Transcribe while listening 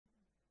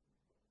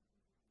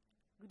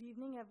Good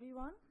evening,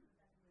 everyone.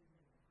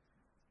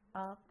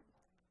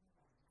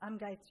 I'm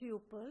Gayatri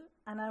Uppal,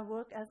 and I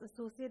work as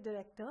Associate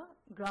Director,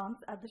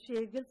 Grants at the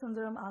Sher-Gil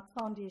Arts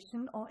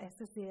Foundation, or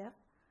SSAF.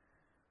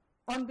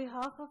 On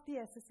behalf of the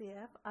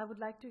SSAF, I would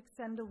like to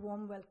extend a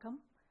warm welcome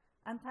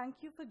and thank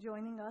you for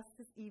joining us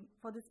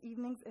for this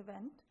evening's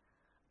event,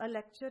 a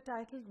lecture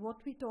titled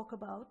What We Talk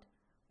About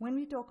When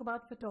We Talk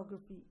About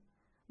Photography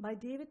by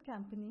David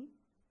Campany,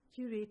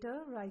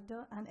 curator,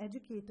 writer, and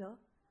educator.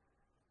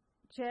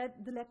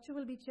 The lecture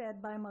will be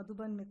chaired by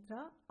Madhuban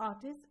Mitra,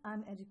 artist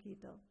and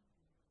educator.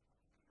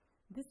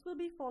 This will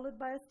be followed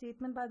by a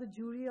statement by the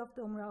jury of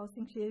the Umrao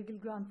Singh Sher-Gil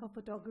Grant for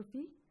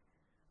Photography,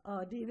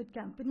 David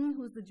Campany,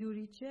 who is the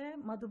jury chair,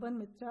 Madhuban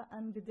Mitra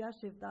and Vidya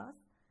Shivdas,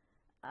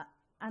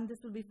 and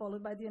this will be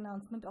followed by the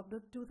announcement of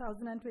the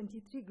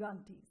 2023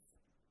 grantees.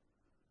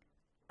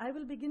 I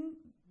will begin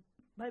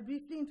by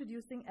briefly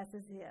introducing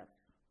SSAF.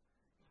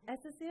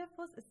 SSAF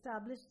was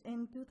established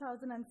in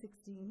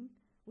 2016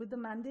 with the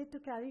mandate to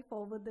carry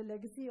forward the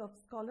legacy of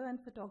scholar and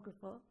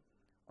photographer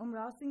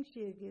Umrao Singh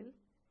Sher-Gil,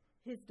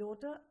 his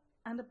daughter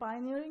and a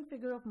pioneering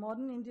figure of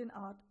modern Indian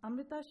art,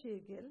 Amrita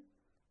Sher-Gil,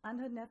 and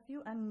her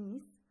nephew and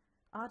niece,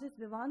 artist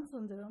Vivan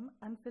Sundaram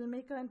and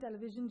filmmaker and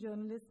television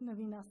journalist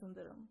Navina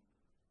Sundaram.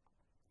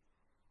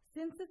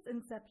 Since its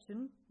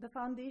inception, the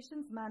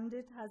Foundation's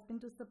mandate has been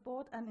to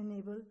support and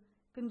enable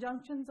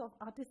conjunctions of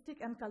artistic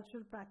and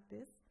cultural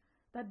practice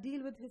that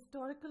deal with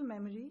historical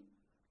memory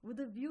with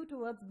a view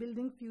towards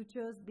building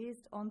futures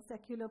based on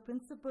secular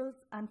principles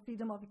and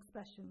freedom of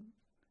expression.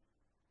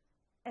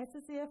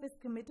 SSAF is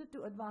committed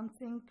to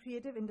advancing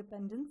creative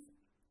independence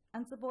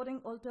and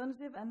supporting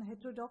alternative and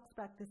heterodox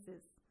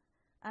practices,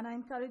 and I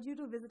encourage you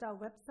to visit our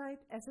website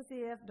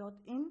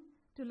ssaf.in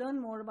to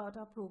learn more about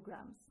our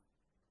programs.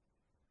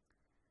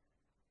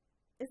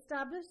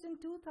 Established in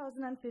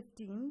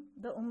 2015,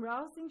 the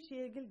Umrao Singh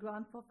Sher-Gil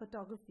Grant for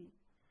Photography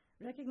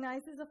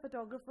recognizes a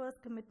photographer's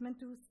commitment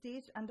to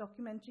stage and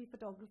documentary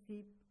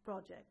photography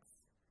projects.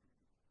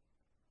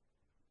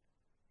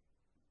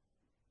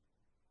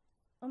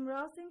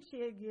 Umrao Singh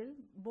Sher-Gil,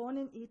 born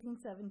in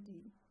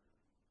 1870,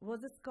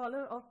 was a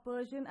scholar of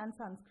Persian and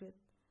Sanskrit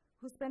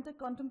who spent a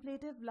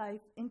contemplative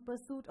life in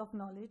pursuit of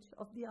knowledge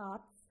of the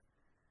arts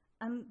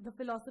and the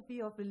philosophy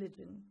of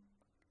religion.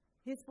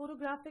 His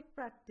photographic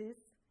practice,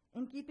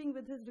 in keeping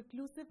with his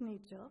reclusive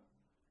nature,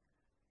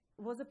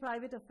 was a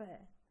private affair,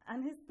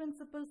 and his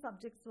principal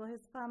subjects were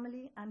his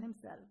family and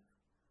himself.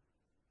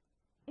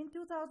 In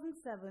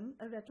 2007,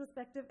 a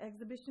retrospective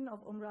exhibition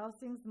of Umrao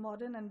Singh's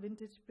modern and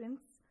vintage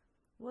prints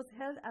was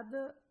held at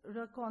the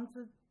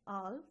Rencontre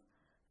Arles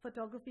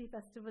Photography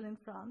Festival in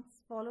France,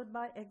 followed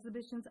by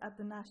exhibitions at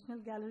the National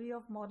Gallery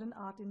of Modern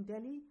Art in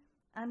Delhi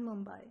and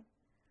Mumbai.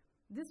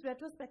 This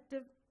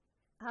retrospective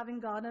having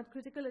garnered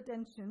critical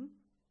attention,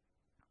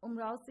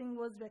 Umrao Singh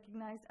was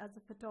recognized as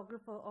a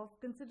photographer of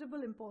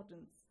considerable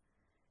importance.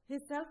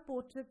 His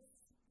self-portraits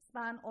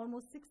span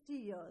almost 60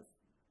 years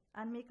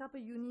and make up a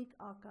unique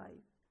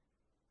archive.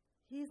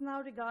 He is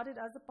now regarded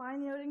as a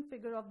pioneering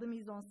figure of the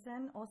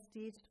mise-en-scène or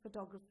staged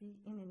photography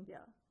in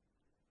India.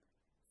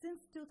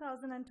 Since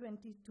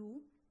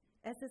 2022,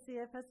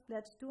 SSAF has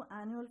pledged 2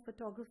 annual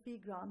photography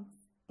grants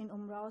in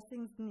Umrao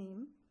Singh's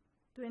name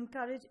to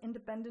encourage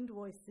independent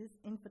voices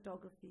in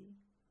photography.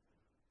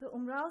 The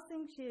Umrao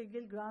Singh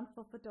Sher-Gil Grant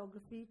for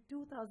Photography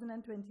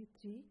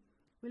 2023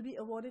 will be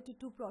awarded to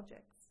 2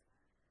 projects,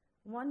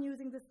 one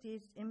using the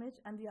staged image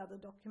and the other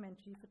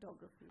documentary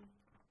photography.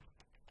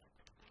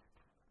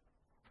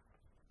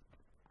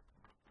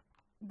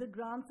 The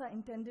grants are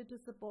intended to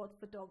support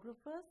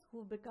photographers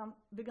who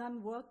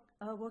begun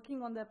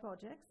working on their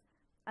projects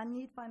and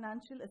need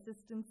financial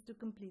assistance to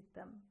complete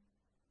them.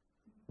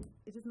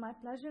 It is my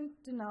pleasure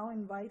to now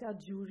invite our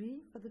jury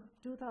for the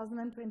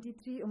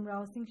 2023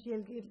 Umrao Singh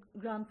Sher-Gil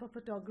Grant for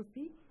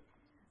Photography,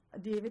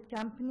 David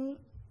Campany,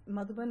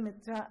 Madhuban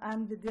Mitra,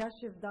 and Vidya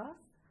Shivdas,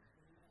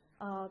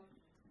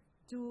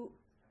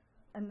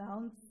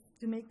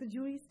 to make the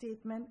jury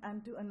statement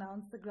and to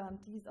announce the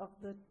grantees of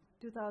the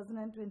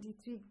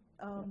 2023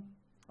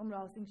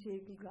 Umrao Singh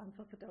Sher-Gil Grant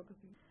for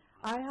Photography.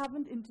 I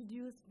haven't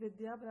introduced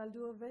Vidya, but I'll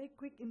do a very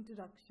quick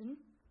introduction.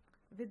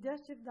 Vidya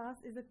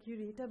Shivdas is a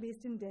curator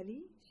based in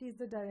Delhi. She is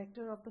the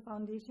director of the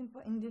Foundation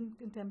for Indian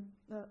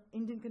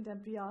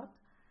Contemporary Art,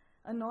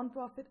 a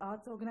non-profit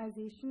arts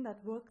organization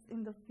that works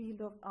in the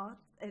field of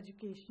arts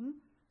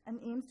education and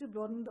aims to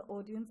broaden the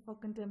audience for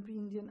contemporary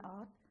Indian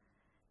art,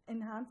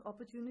 enhance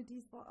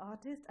opportunities for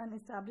artists, and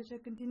establish a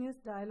continuous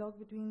dialogue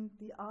between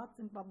the arts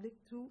and public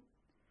through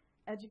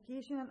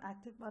education and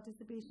active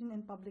participation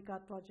in public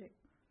art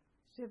projects.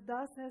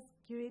 Shivdas has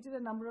curated a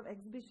number of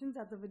exhibitions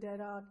at the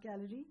Videra Art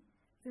Gallery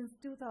since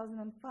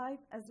 2005,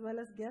 as well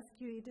as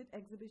guest-curated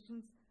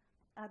exhibitions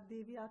at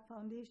Devi Art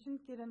Foundation,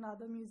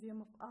 Kiranada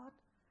Museum of Art,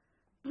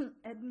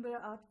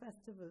 Edinburgh Art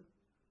Festival.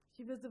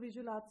 She was the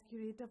visual arts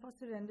curator for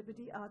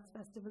Serendipity Arts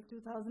Festival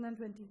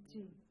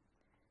 2023.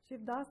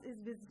 Shivdas is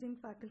visiting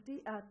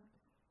faculty at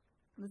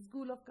the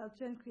School of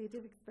Culture and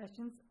Creative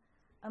Expressions,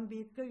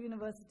 Ambedkar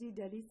University,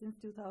 Delhi since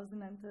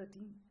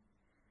 2013.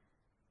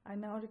 I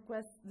now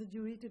request the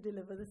jury to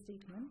deliver the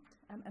statement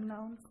and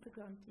announce the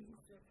grantees.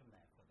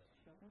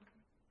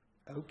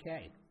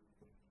 Okay.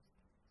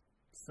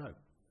 So,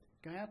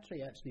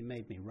 Gayatri actually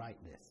made me write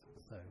this,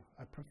 so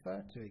I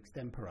prefer to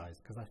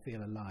extemporize because I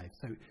feel alive.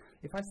 So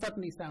if I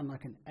suddenly sound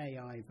like an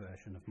AI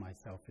version of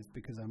myself, it's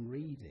because I'm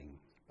reading.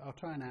 I'll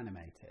try and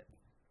animate it.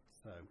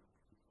 So,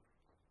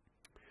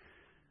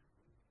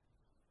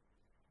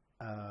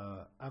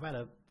 I've had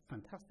a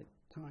fantastic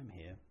time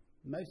here.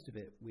 Most of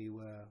it we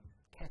were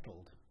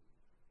kettled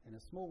in a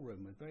small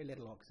room with very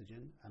little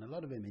oxygen and a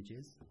lot of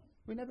images.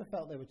 We never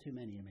felt there were too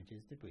many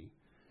images, did we?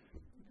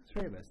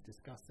 Three of us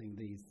discussing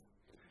these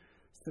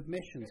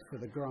submissions for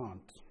the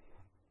grant.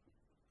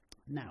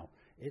 Now,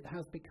 it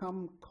has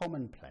become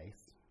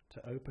commonplace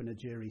to open a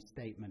jury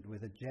statement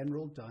with a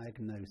general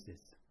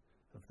diagnosis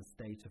of the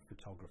state of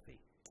photography.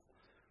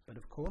 But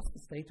of course, the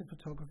state of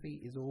photography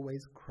is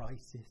always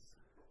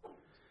crisis,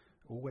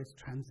 always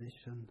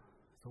transition,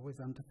 it's always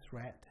under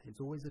threat,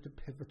 it's always at a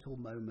pivotal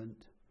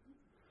moment.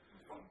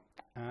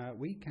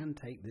 We can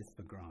take this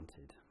for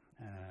granted.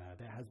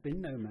 There has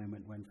been no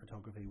moment when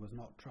photography was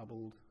not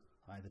troubled,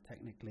 either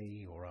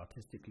technically or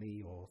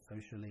artistically or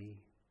socially,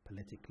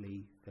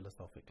 politically,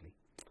 philosophically.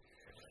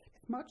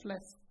 It's much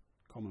less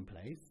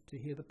commonplace to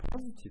hear the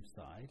positive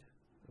side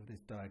of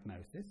this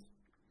diagnosis.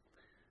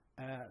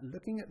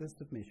 Looking at the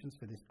submissions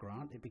for this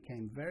grant, it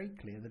became very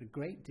clear that a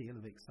great deal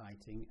of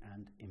exciting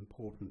and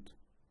important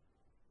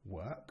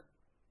work,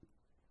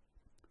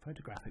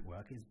 photographic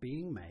work, is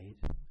being made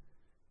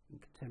in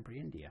contemporary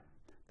India.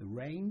 The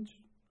range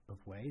of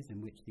ways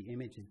in which the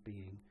image is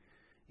being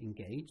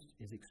engaged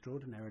is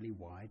extraordinarily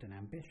wide and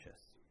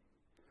ambitious,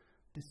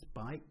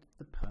 despite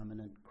the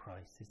permanent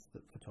crisis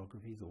that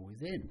photography is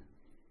always in.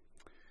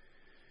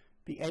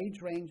 The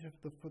age range of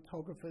the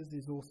photographers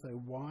is also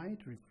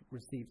wide. We've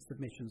received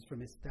submissions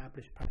from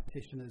established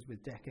practitioners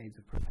with decades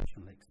of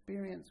professional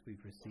experience.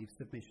 We've received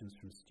submissions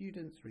from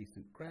students,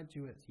 recent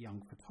graduates,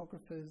 young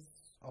photographers,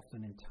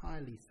 often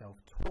entirely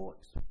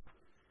self-taught,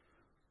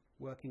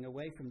 working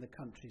away from the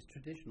country's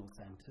traditional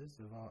centres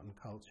of art and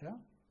culture.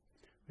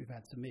 We've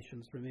had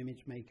submissions from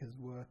image makers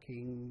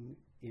working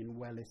in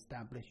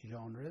well-established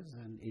genres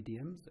and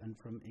idioms, and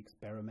from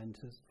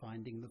experimenters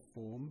finding the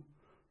form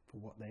for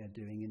what they are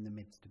doing in the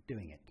midst of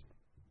doing it.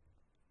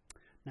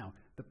 Now,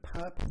 the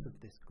purpose of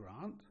this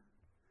grant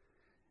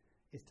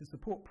is to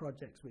support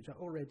projects which are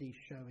already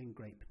showing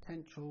great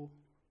potential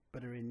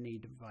but are in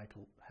need of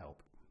vital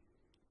help.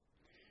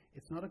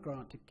 It's not a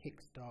grant to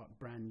kickstart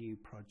brand new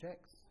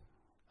projects,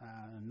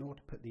 nor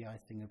to put the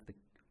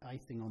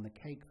icing on the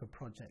cake for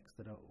projects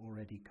that are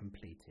already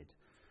completed.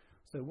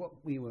 So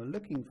what we were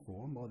looking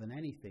for more than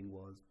anything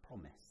was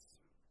promise.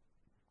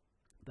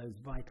 Those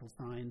vital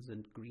signs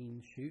and green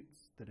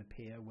shoots that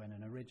appear when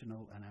an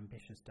original and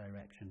ambitious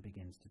direction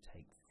begins to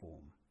take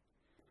form.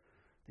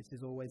 This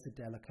is always a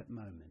delicate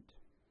moment,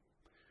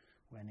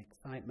 when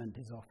excitement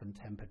is often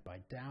tempered by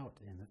doubt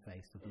in the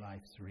face of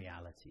life's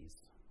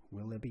realities.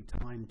 Will there be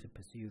time to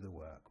pursue the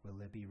work? Will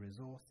there be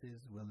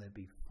resources? Will there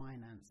be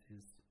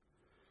finances?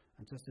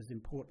 And just as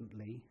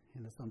importantly,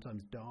 in the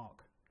sometimes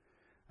dark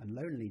and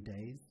lonely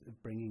days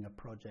of bringing a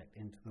project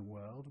into the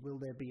world, will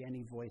there be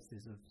any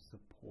voices of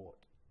support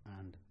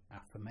and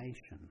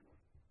affirmation?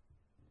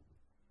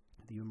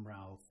 The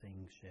Umral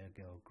Singh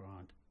Sher-Gil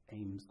grant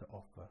aims to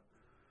offer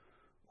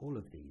all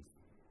of these.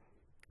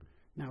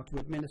 Now, to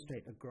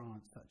administrate a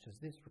grant such as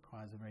this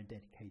requires a very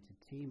dedicated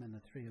team, and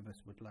the three of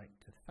us would like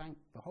to thank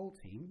the whole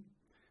team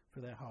for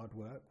their hard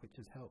work, which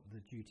has helped the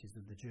duties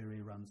of the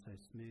jury run so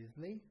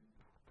smoothly.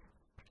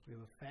 We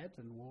were fed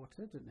and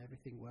watered, and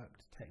everything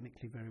worked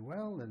technically very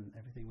well, and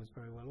everything was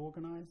very well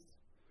organised,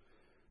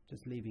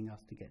 just leaving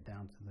us to get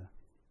down to the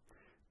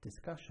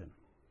discussion.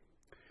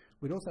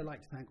 We'd also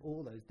like to thank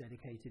all those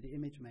dedicated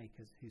image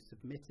makers who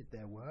submitted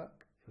their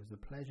work. It was a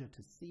pleasure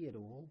to see it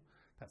all.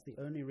 That's the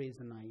only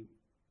reason I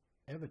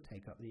ever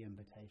take up the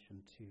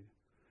invitation to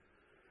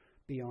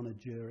be on a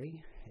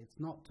jury. It's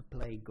not to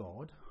play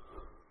God,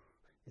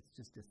 it's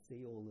just to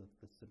see all of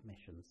the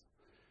submissions,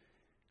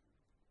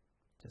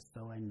 just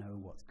so I know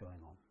what's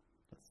going on.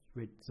 That's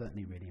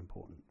certainly really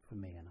important for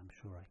me, and I'm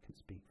sure I can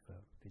speak for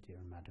Vidya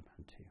and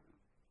Madhavan too.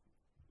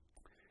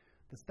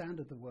 The standard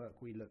of the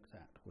work we looked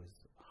at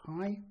was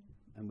high,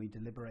 and we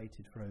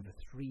deliberated for over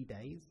 3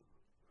 days.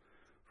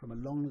 From a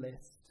long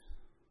list,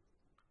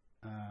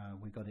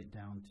 we got it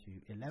down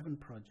to 11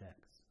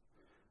 projects,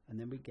 and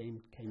then we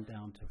came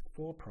down to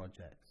 4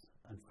 projects.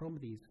 And from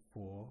these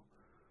 4,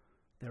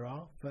 there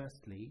are,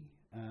 firstly,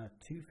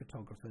 2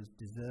 photographers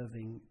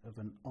deserving of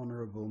an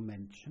honourable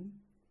mention.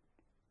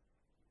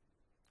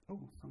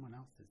 Oh, someone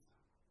else's.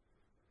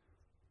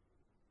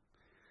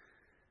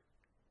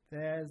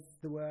 There's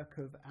the work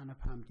of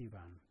Anupam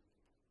Diwan.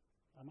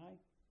 Am I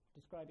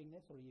describing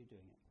this, or are you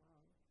doing it?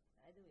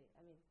 I do it.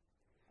 I mean,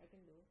 I can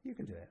do it. You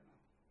can do it.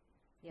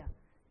 Yeah.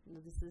 No,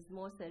 this is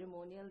more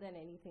ceremonial than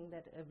anything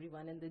that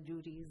everyone in the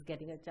jury is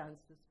getting a chance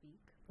to speak.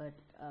 But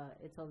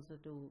it's also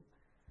to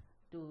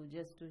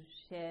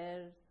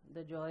share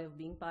the joy of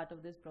being part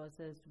of this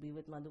process, to be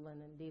with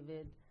Madhavan and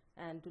David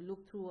and to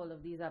look through all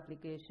of these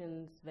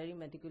applications, very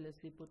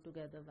meticulously put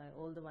together by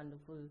all the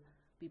wonderful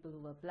people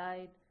who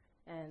applied.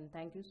 And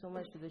thank you so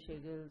much to the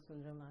Sher-Gil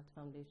Sundaram Arts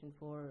Foundation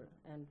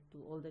and to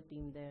all the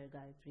team there,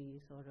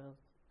 Gayatri, Saurav,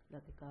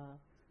 Pretika,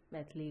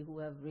 Maithili, who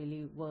have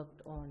really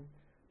worked on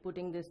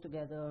putting this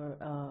together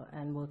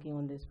and working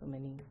on this for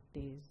many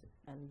days,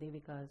 and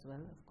Devika as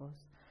well, of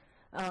course.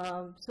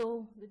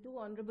 So the two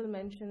honorable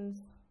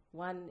mentions,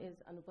 one is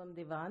Anupam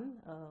Devan,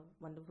 a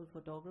wonderful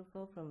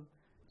photographer from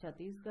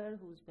Chhattisgarh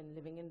who's been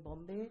living in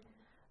Bombay,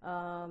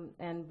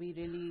 and we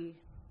really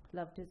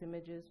loved his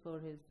images for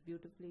his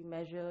beautifully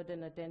measured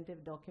and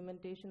attentive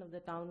documentation of the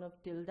town of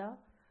Tilda,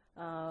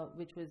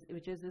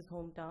 which is his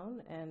hometown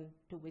and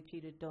to which he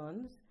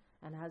returns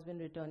and has been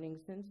returning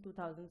since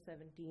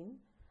 2017,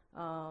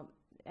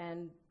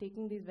 and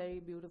taking these very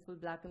beautiful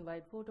black and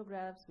white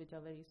photographs which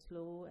are very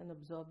slow and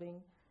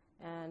absorbing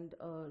and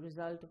a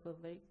result of a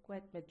very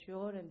quite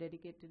mature and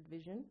dedicated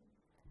vision.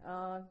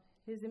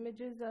 His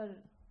images are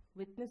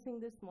witnessing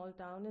this small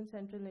town in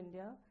central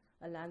India,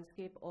 a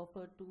landscape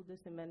offered to the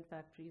cement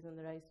factories and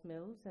the rice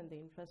mills and the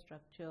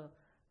infrastructure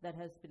that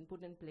has been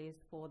put in place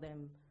for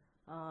them.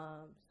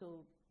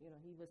 So,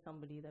 he was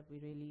somebody that we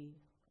really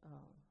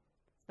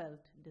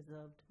felt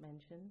deserved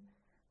mention.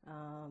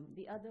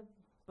 The other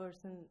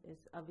person is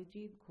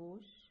Avijit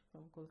Ghosh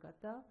from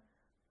Kolkata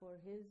for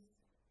his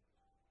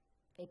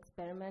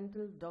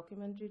experimental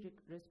documentary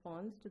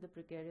response to the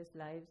precarious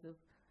lives of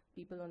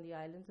people on the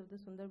islands of the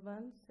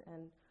Sundarbans.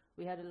 And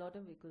we had a lot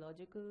of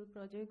ecological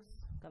projects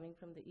coming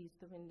from the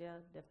east of India,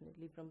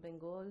 definitely from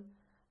Bengal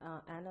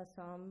and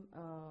Assam,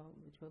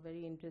 which were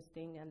very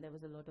interesting, and there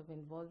was a lot of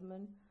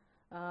involvement.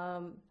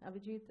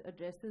 Avijit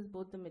addresses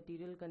both the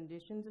material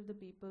conditions of the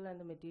people and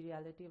the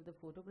materiality of the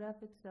photograph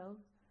itself,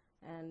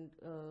 and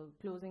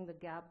closing the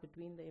gap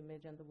between the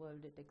image and the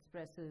world it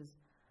expresses.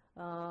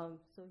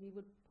 So he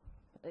would,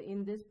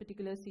 in this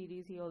particular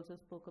series, he also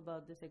spoke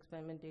about this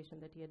experimentation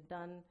that he had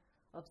done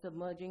of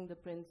submerging the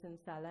prints in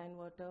saline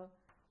water,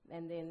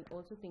 and then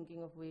also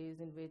thinking of ways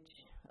in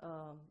which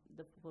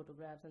the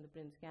photographs and the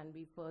prints can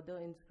be further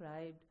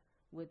inscribed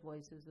with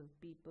voices of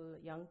people,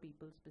 young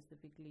people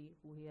specifically,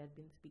 who he had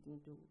been speaking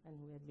to and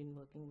who he had been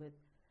working with,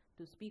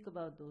 to speak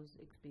about those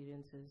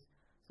experiences.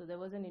 So there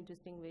was an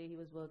interesting way he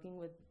was working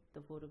with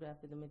the photograph,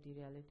 with the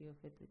materiality of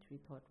it, which we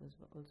thought was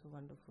also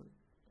wonderful,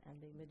 and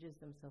the images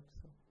themselves.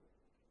 So,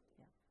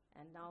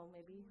 yeah. And now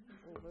maybe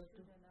over to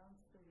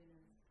announce the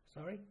winners.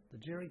 Sorry, the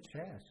jury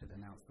chair should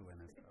announce the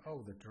winners.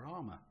 Oh, the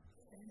drama.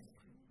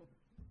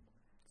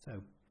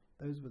 So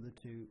those were the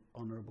two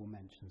honourable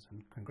mentions,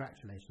 and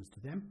congratulations to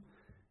them.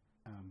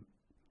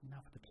 Now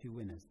for the two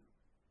winners,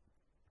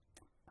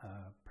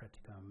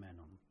 Pretika and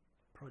Menon.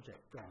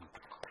 Project Gone.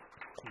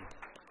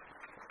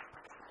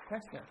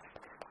 Pretika,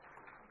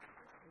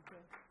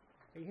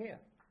 are you here?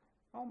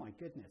 Oh my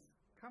goodness,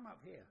 come up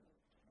here.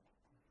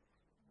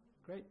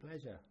 Great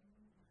pleasure.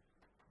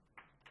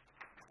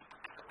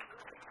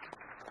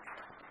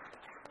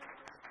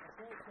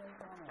 Great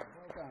honour,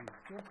 well done. Do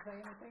you want to say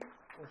anything?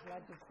 Or shall I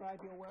describe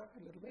your work a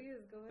little bit?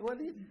 Please, go ahead. Well,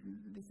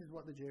 this is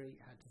what the jury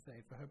had to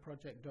say for her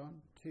Project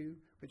Dawn 2,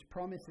 which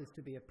promises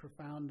to be a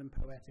profound and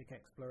poetic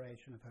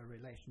exploration of her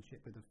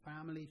relationship with a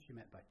family she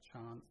met by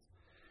chance,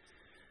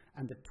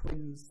 and the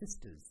twin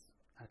sisters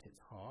at its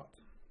heart,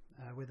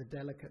 with a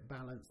delicate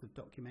balance of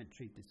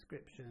documentary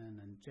description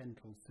and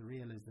gentle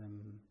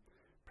surrealism.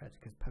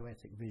 Pretika's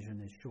poetic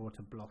vision is sure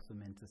to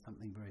blossom into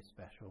something very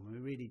special. We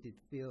really did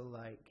feel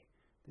like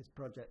this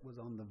project was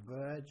on the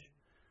verge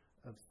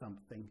of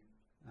something,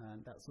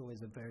 and that's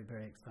always a very,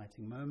 very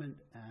exciting moment.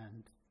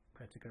 And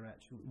Pretika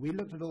actually, we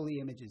looked at all the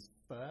images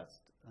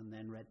first and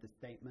then read the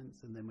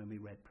statements, and then when we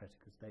read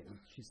Pretika's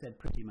statements, she said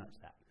pretty much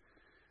that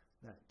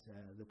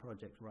the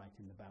project's right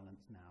in the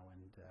balance now,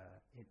 and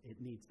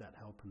it needs that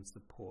help and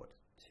support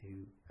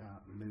to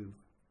move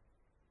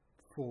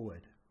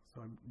forward.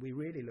 So we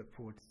really look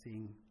forward to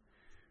seeing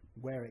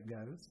where it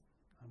goes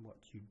and what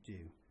you do. Do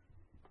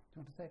you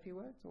want to say a few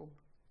words, or?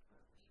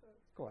 Sure.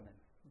 Go on then.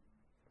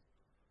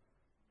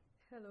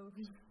 Hello.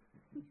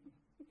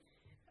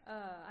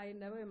 I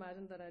never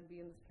imagined that I'd be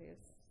in this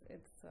place.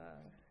 It's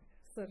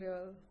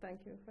surreal.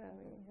 Thank you for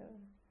having me here.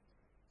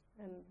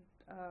 And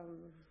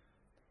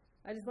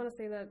I just want to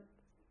say that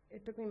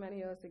it took me many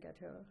years to get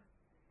here.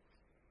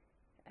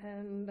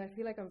 And I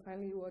feel like I'm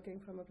finally working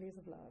from a place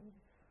of love.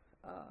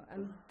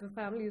 And the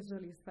family is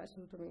really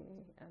special to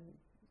me. And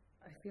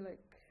I feel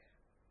like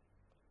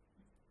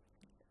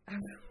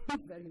I'm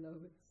very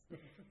nervous.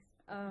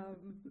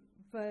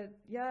 But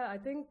yeah, I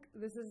think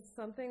this is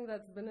something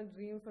that's been a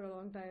dream for a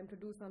long time, to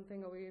do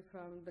something away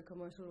from the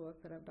commercial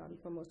work that I've done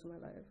for most of my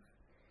life.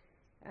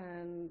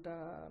 And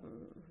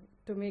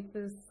to make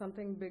this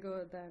something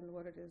bigger than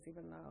what it is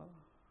even now.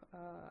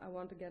 I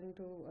want to get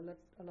into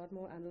a lot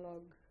more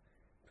analog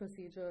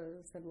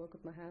procedures and work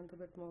with my hands a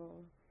bit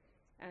more,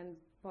 and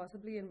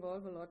possibly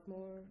involve a lot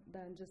more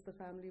than just the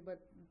family, but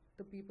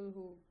the people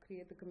who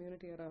create the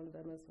community around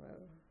them as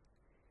well.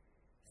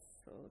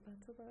 So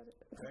that's about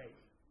it. Great.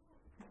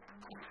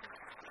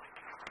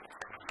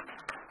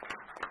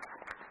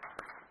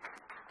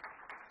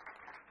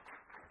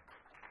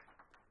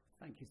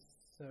 Thank you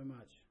so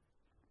much.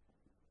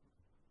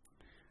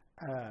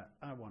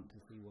 I want to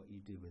see what you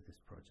do with this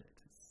project.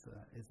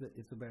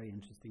 It's a very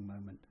interesting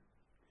moment.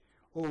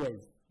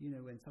 Always,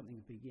 when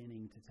something's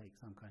beginning to take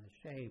some kind of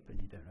shape and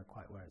you don't know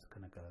quite where it's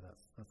going to go,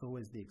 that's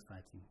always the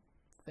exciting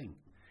thing.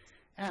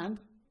 And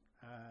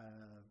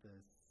the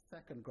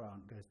second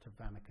grant goes to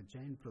Vamika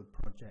Jain for the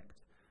project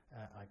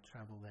I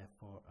Travel,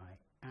 Therefore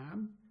I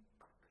Am.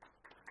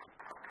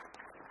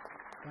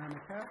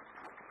 Vamika,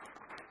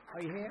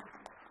 are you here?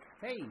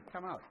 Hey,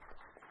 come up.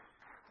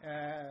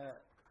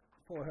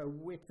 For her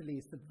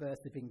wittily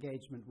subversive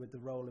engagement with the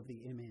role of the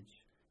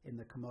image in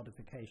the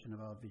commodification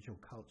of our visual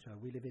culture.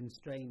 We live in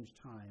strange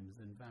times,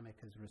 and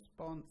Vamika's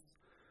response,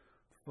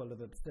 full of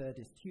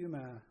absurdist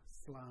humour,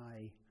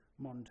 sly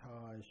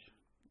montage,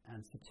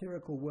 and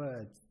satirical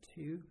words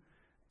too,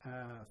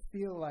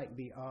 feel like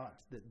the art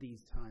that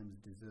these times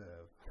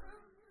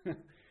deserve.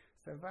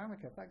 So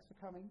Vamika, thanks for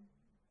coming.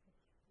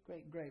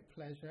 Great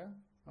pleasure.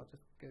 I'll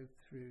just go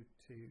through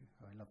to,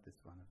 I love this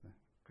one of the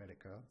credit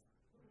cards.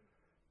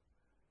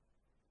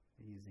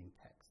 They're using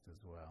text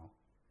as well.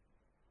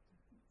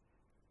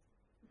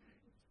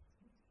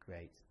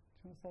 Great. Do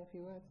you want to say a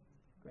few words?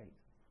 Great.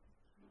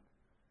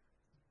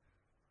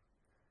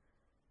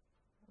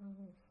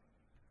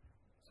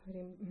 Sorry,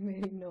 I'm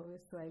very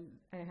nervous, so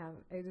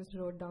I just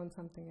wrote down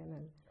something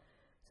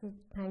so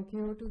thank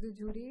you to the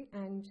jury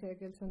and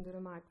Sher-Gil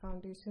Sundaram Art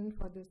Foundation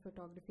for this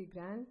photography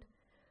grant.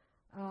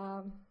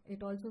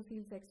 It also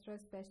feels extra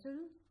special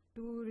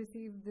to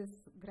receive this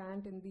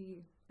grant in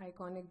the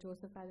iconic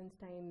Joseph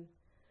Allenstein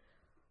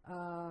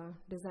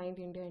Designed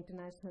India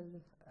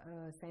International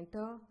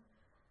Center.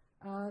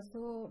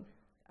 So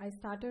I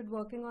started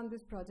working on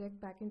this project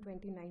back in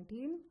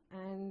 2019,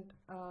 and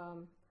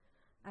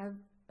I've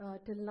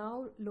till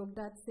now looked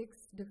at 6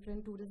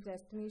 different tourist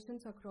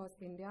destinations across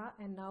India,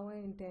 and now I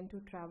intend to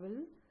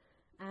travel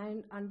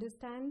and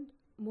understand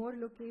more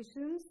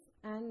locations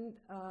and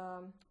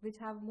which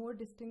have more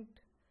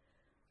distinct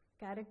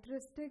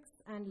characteristics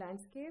and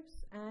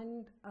landscapes,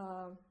 and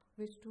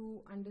wish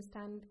to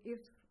understand if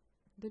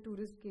the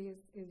tourist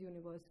gaze is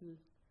universal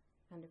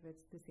and if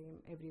it's the same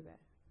everywhere.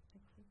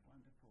 Thank you.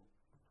 Wonderful.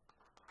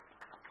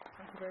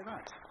 Thank you very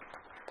much.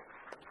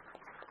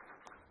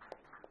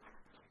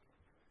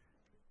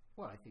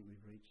 Well, I think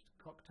we've reached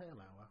cocktail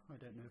hour. I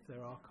don't know if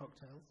there are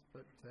cocktails,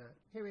 but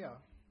here we are.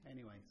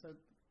 Anyway, so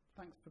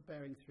thanks for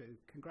bearing through.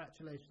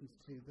 Congratulations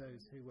to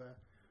those who were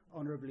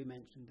honourably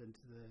mentioned and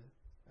to the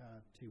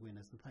 2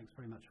 winners, and thanks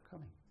very much for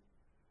coming.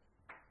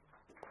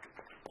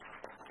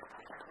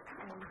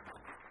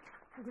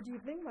 Good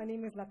evening. My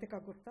name is Pretika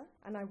Gupta,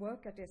 and I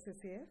work at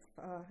SSAF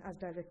as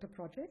Director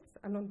Projects.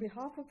 And on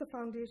behalf of the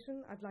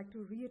Foundation, I'd like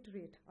to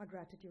reiterate our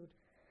gratitude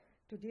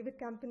to David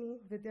Campany,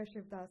 Vidya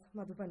Shivdas,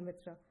 Madhuban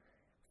Mitra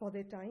for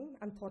their time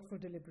and thoughtful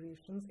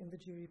deliberations in the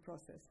jury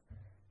process.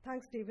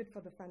 Thanks, David,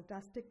 for the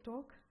fantastic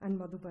talk, and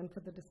Madhuban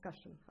for the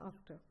discussion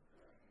after.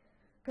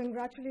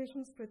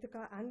 Congratulations,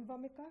 Pretika and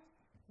Vamika.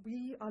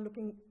 We are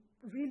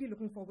really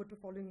looking forward to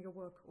following your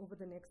work over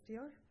the next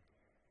year.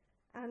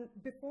 And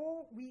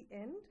before we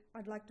end,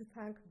 I'd like to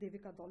thank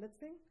Devika Daulat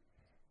Singh,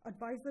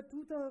 advisor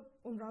to the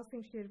Umrao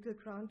Singh Sher-Gil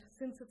grant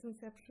since its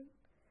inception,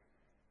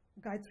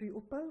 Gayatri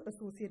Uppal,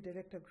 Associate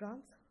Director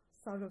Grants,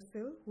 Saurav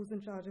Sil, who's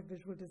in charge of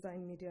Visual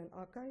Design, Media and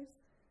Archives,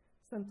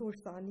 Santosh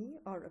Sani,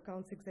 our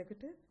Accounts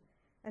Executive,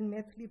 and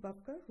Maithili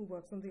Babkar, who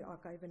works on the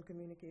Archive and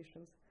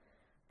Communications.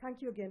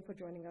 Thank you again for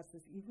joining us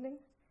this evening.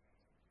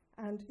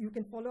 And you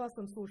can follow us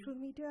on social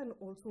media and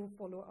also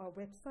follow our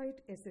website,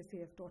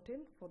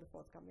 ssaf.in, for the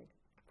forthcoming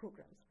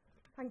programs.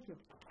 Thank you.